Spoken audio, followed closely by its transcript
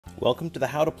Welcome to the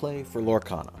How to Play for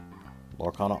Lorcana.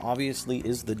 Lorcana obviously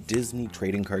is the Disney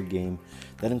trading card game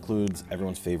that includes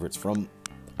everyone's favorites from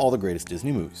all the greatest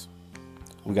Disney movies.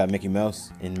 We got Mickey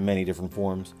Mouse in many different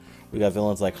forms. We got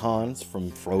villains like Hans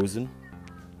from Frozen.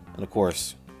 And of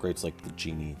course, greats like the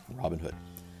Genie and Robin Hood.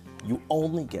 You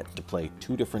only get to play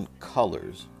 2 different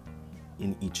colors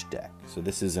in each deck. So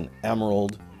this is an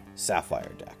Emerald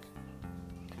Sapphire deck.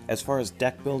 As far as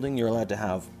deck building, you're allowed to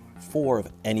have 4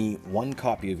 of any 1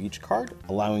 copy of each card,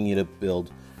 allowing you to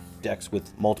build decks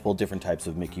with multiple different types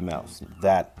of Mickey Mouse.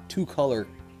 That 2-color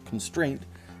constraint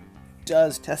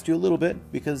does test you a little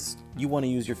bit because you want to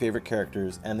use your favorite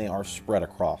characters and they are spread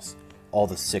across all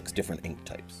the 6 different ink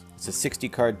types. It's a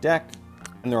 60-card deck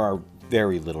and there are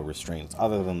very little restraints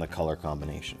other than the color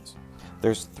combinations.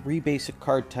 There's 3 basic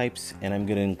card types and I'm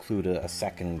going to include a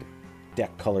second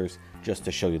deck colors just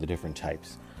to show you the different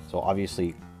types. So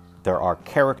obviously there are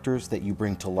characters that you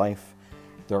bring to life,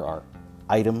 there are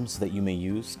items that you may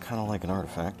use, kind of like an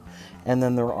artifact, and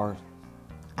then there are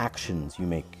actions you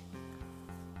make,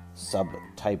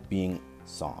 subtype being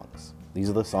songs. These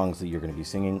are the songs that you're going to be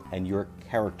singing and your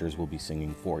characters will be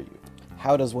singing for you.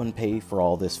 How does one pay for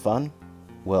all this fun?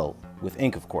 Well, with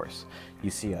ink, of course. You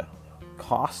see a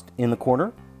cost in the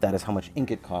corner. That is how much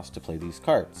ink it costs to play these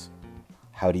cards.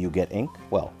 How do you get ink?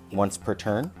 Well, once per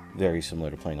turn, very similar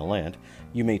to playing a land,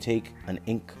 you may take an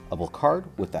inkable card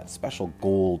with that special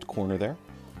gold corner there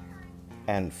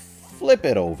and flip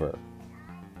it over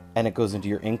and it goes into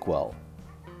your inkwell.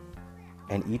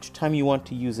 And each time you want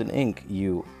to use an ink,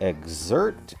 you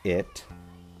exert it,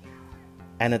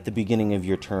 and at the beginning of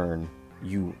your turn,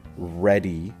 you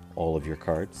ready all of your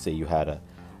cards. Say you had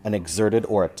an exerted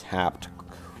or a tapped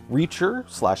creature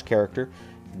 / character.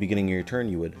 At the beginning of your turn,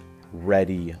 you would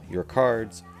ready your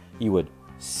cards. You would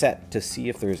set to see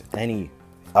if there's any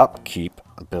upkeep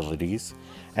abilities,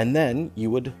 and then you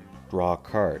would draw a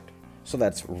card. So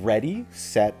that's ready,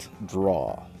 set,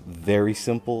 draw. Very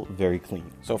simple, very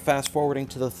clean. So fast forwarding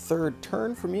to the 3rd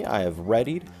turn for me, I have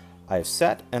readied, I have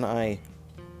set, and I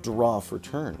draw for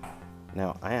turn.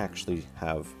 Now I actually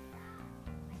have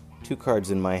 2 cards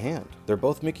in my hand. They're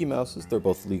both Mickey Mouses, they're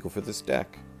both legal for this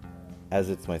deck. As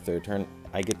it's my 3rd turn,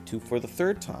 I get to, for the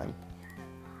 3rd time,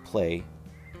 play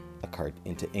a card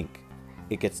into ink.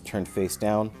 It gets turned face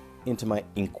down into my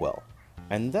inkwell.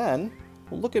 And then,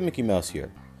 well, look at Mickey Mouse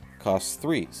here. Costs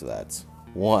 3, so that's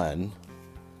 1,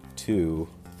 2,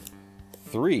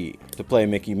 3 to play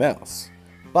Mickey Mouse.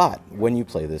 But when you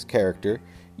play this character,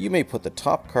 you may put the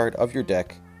top card of your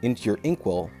deck into your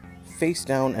inkwell face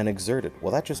down and exerted.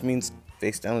 Well, that just means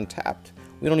face down and tapped.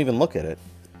 We don't even look at it.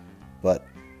 But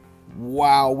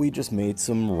wow, we just made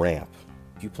some ramp.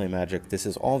 If you play Magic, this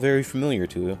is all very familiar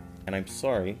to you, and I'm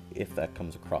sorry if that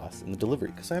comes across in the delivery,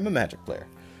 because I'm a Magic player,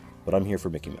 but I'm here for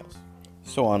Mickey Mouse.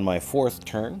 So on my 4th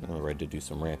turn, I'm ready to do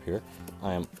some ramp here,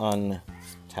 I am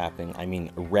untapping, I mean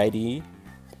ready,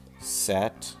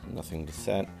 set, nothing to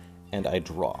set, and I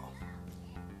draw.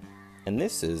 And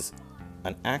this is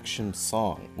an action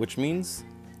song, which means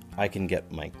I can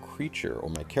get my creature or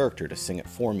my character to sing it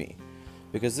for me,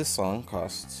 because this song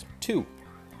costs 2,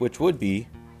 which would be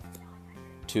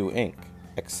 2 ink.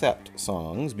 Except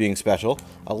songs, being special,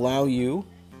 allow you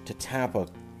to tap a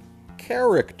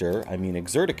character, I mean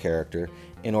exert a character,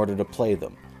 in order to play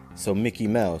them. So Mickey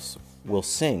Mouse will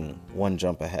sing 1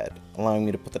 jump ahead, allowing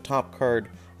me to put the top card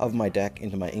of my deck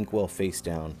into my inkwell face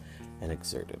down and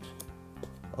exert it.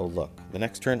 Oh look, the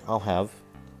next turn I'll have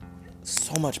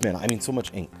so much mana, I mean so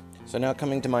much ink. So now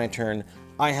coming to my turn,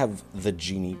 I have the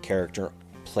Genie character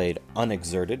played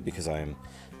unexerted because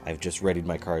I've just readied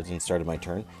my cards and started my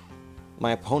turn.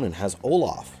 My opponent has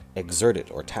Olaf exerted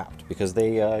or tapped because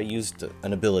they used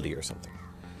an ability or something.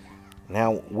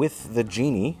 Now with the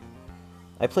Genie,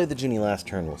 I played the Genie last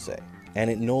turn, we'll say, and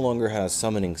it no longer has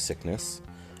summoning sickness,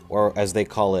 or as they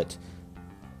call it,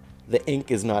 the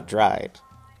ink is not dried,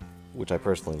 which I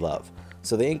personally love.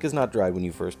 So the ink is not dried when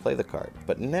you first play the card,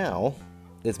 but now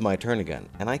it's my turn again,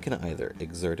 and I can either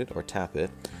exert it or tap it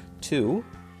to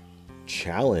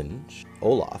challenge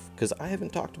Olaf, because I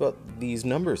haven't talked about these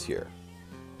numbers here.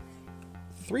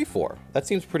 3-4. That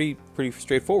seems pretty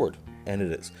straightforward, and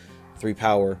it is. 3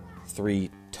 power, 3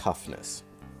 toughness.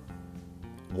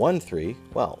 1-3,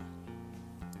 well,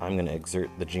 I'm going to exert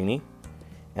the Genie,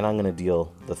 and I'm going to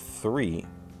deal the 3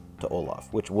 to Olaf,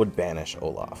 which would banish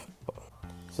Olaf.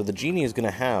 So the Genie is going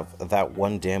to have that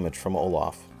 1 damage from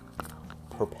Olaf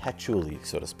perpetually,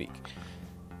 so to speak.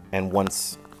 And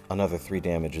once another 3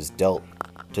 damage is dealt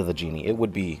to the Genie, it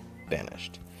would be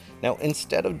banished. Now,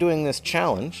 instead of doing this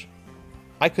challenge,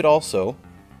 I could also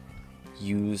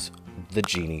use the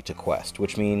Genie to quest,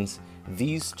 which means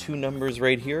These two numbers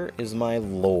right here is my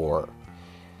lore.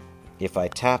 If I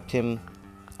tapped him,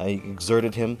 I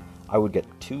exerted him, I would get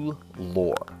 2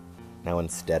 lore. Now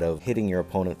instead of hitting your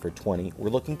opponent for 20, we're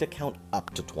looking to count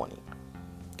up to 20.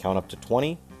 Count up to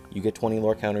 20, you get 20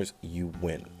 lore counters, you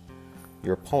win.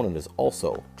 Your opponent is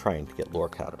also trying to get lore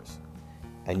counters.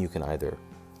 And you can either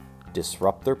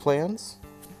disrupt their plans,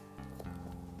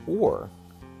 or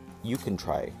you can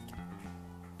try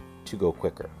to go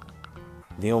quicker.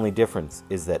 The only difference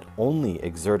is that only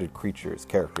exerted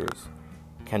characters,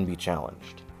 can be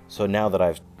challenged. So now that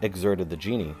I've exerted the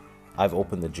genie, I've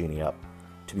opened the genie up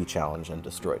to be challenged and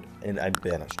destroyed, and I'm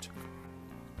banished.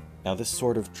 Now this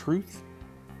Sword of Truth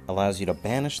allows you to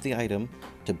banish the item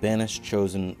to banish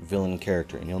chosen villain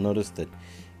character, and you'll notice that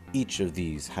each of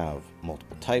these have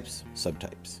multiple types,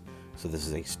 subtypes. So this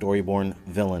is a Storyborn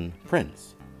villain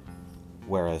prince,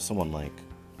 whereas someone like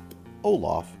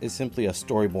Olaf is simply a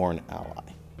Storyborn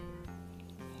ally.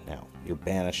 Now, you're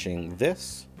banishing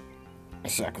this,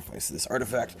 sacrifice this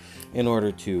artifact, in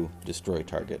order to destroy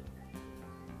target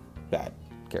bad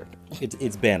character.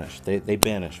 It's banished. They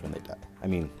banish when they die. I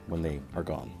mean, when they are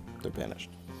gone, they're banished.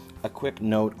 A quick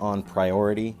note on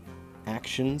priority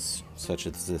actions, such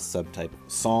as this subtype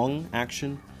song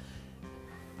action,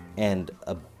 and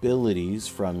abilities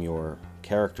from your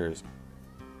characters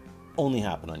only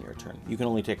happen on your turn. You can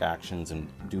only take actions and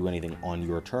do anything on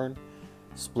your turn,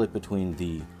 split between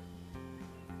the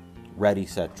ready,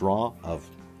 set, draw of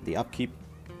the upkeep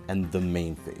and the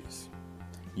main phase.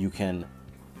 You can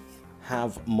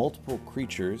have multiple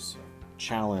creatures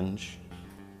challenge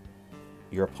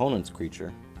your opponent's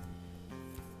creature,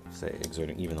 say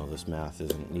exerting, even though this math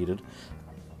isn't needed.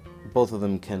 Both of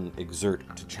them can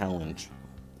exert to challenge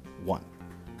one,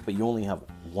 but you only have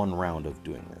one round of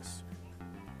doing this.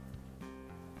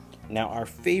 Now our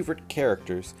favorite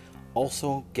characters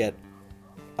also get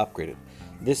upgraded.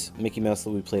 This Mickey Mouse that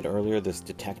we played earlier, this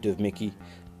Detective Mickey,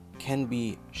 can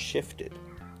be shifted.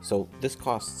 So this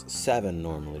costs 7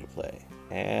 normally to play,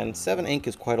 and 7 ink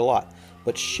is quite a lot,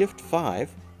 but shift 5,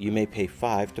 you may pay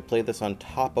 5 to play this on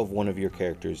top of one of your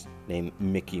characters named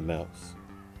Mickey Mouse.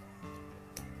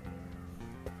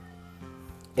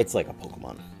 It's like a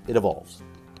Pokemon. It evolves.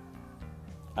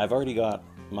 I've already got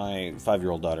my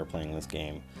 5-year-old daughter playing this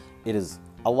game. It is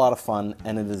a lot of fun,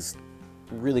 and it is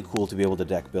really cool to be able to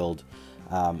deck build.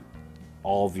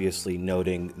 Obviously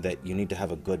noting that you need to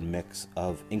have a good mix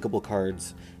of inkable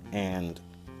cards and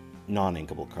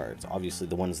non-inkable cards. Obviously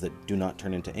the ones that do not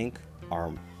turn into ink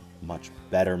are much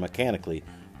better mechanically,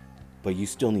 but you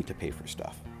still need to pay for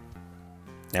stuff.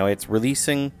 Now it's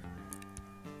releasing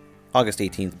August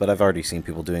 18th, but I've already seen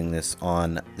people doing this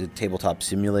on the Tabletop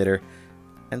Simulator,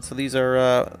 and so these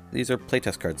are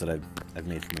playtest cards that I've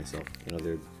made for myself. You know,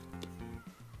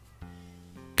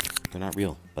 they're not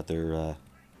real, but they're a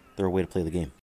way to play the game.